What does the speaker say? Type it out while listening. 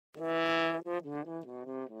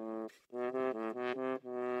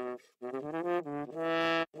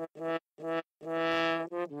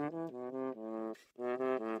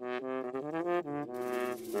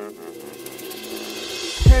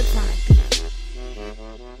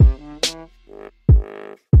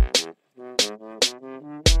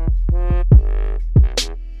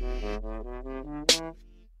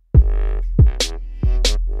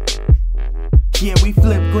Yeah, we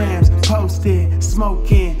flip grams, posted,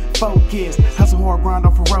 smoking, focused, hustle hard, grind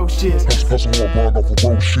on ferocious. Hustle hard, grind on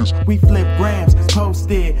ferocious. We flip grams,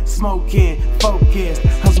 posted, smoking, focused,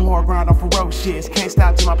 hustle hard, grind on ferocious. Can't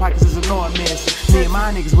stop till my pockets is enormous. Me and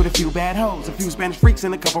my niggas with a few bad hoes, a few Spanish freaks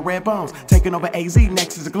and a couple red bones. Taking over AZ,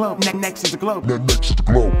 next is the globe. Next is the globe. Next is the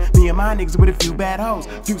globe. Me and my niggas with a few bad hoes,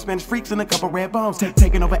 few Spanish freaks and a couple red bones.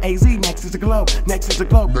 Taking over AZ, next is the globe. Next is the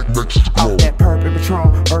globe. Next is the globe. Off that perp and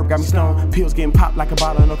Patron, herb got me stoned. Pills getting popped like a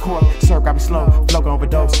bottle in a quart. Syrup got me slow, flow gon'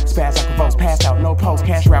 overdose. Spaz like revolts, passed out, no post.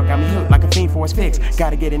 Cash route got me hooked like a fiend for his fix.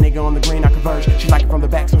 Gotta get a nigga on the green, I converge. She like it from the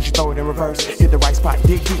back, so she throw it in reverse. Hit the right spot,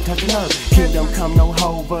 dig deep, touch the nerve. Kingdom come, no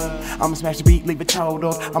hover. I'ma smash the beat, leave it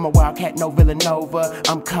total. I'm a wildcat, no Villanova.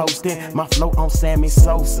 I'm coasting, my flow on Sammy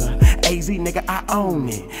Sosa. AZ nigga, I own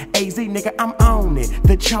it. AZ nigga, I'm on it.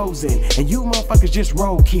 The chosen, and you motherfuckers just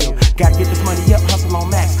roadkill. Gotta get this money up, hustle on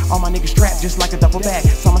max. All my niggas strapped just like a double back.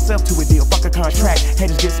 Saw myself to a deal, fuck a contract.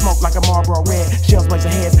 Haters get smoked like a Marlboro Red. Shells blaze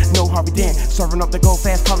heads, no Harvey Dent. Serving up the gold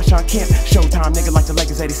fast, call it Sean Kemp. Showtime nigga like the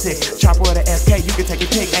Lakers 86. Chopper of the SK, you can take a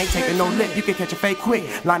pick. Ain't taking no lip, you can catch a fake quick.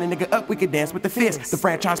 Line a nigga up, we can dance with the fist. The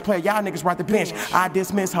franchise player, y'all niggas ride the bench. I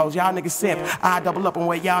dismiss hoes, y'all niggas simp. I double up on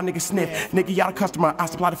where y'all niggas sniff. Nigga, y'all the customer, I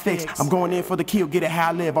supply the fix. I'm going in for the kill, get it how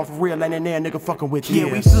I live. I'm for real, ain't in there, nigga fucking with you.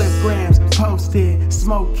 Yeah, we flip grams, posted,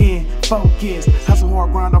 smoking, focused. Hustle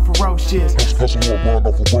hard, grind on ferocious. Hustle hard, grind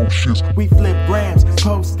on ferocious. We flip grams,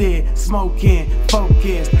 posted, smoking,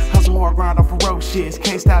 focused. Hustle hard, grind on ferocious.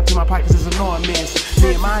 Can't stop till my pockets is enormous.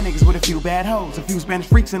 Me and my niggas with a few bad hoes, a few Spanish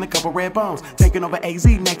freaks and a couple red bones. Taking over AZ,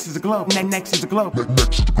 next is the globe. Next is the globe.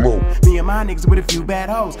 Next is the globe. Me and my niggas with a few bad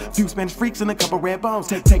hoes, few Spanish freaks and a couple red bones.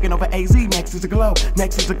 Taking over AZ, next is the globe.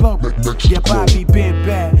 Next is the globe. Yeah, Bobby been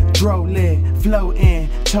bad, dro lit, floating,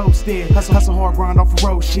 toasted. Hustle hard, grind on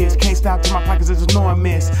ferocious. Can't stop till my pockets is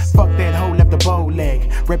enormous. Fuck that hoe, left the bow leg.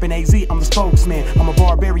 Reppin' AZ, I'm the spokesman. I'm a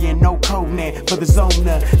barbarian, no covenant for the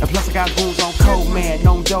zona. And plus I got goons on cold man,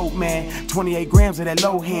 no dope man. 28 grams of that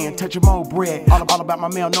low hand, touch your mold bread. All about my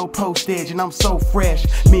mail, no postage, and I'm so fresh.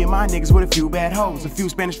 Me and my niggas with a few bad hoes, a few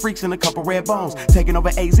Spanish freaks and a couple red bones. Taking over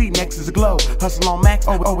AZ, next is the globe. Hustle on max,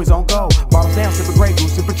 always on go. Bottles down, sippin' Grey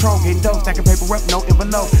Goose, sippin' Patron, getting dope, stacking paper up, no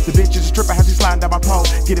envelope. The bitch is a stripper, how she sliding down my pole.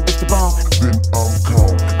 Get a bitch to bone, then I'm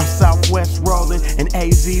gone. I'm Southwest rolling, and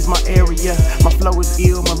AZ's my area. My flow is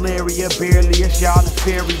ill, malaria, barely it's y'all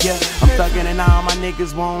inferior. I'm thuggin' and all my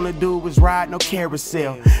niggas wanna do is ride no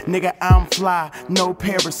carousel. Nigga, I'm fly, no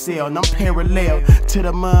parasail, and I'm parallel to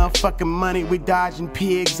the motherfucking money. We dodging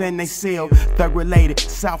pigs and they sell. Thug related,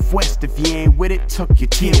 Southwest, if you ain't with it, took your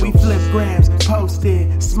tears. Yeah, we flip grams,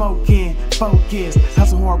 posted, smoking, focused.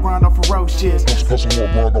 Hustle hard, grind on ferocious. Hustle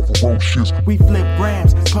hard, grind on ferocious. We flip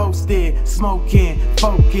grams, posted, smoking,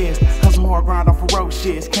 focused. Hustle hard, grind on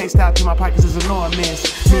ferocious. Can't stop till my pockets is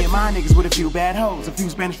enormous. Me and my niggas with a few bad hoes, a few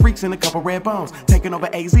Spanish freaks and a couple red bones. Taking over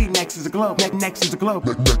AZ, next is the globe. Next is the globe.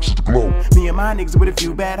 Next is the globe. Me and my niggas with a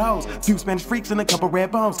few bad hoes, few Spanish freaks and a couple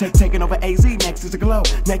red bones. Taking over AZ, next is the globe.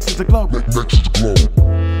 Next is the globe. Next is the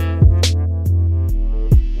globe.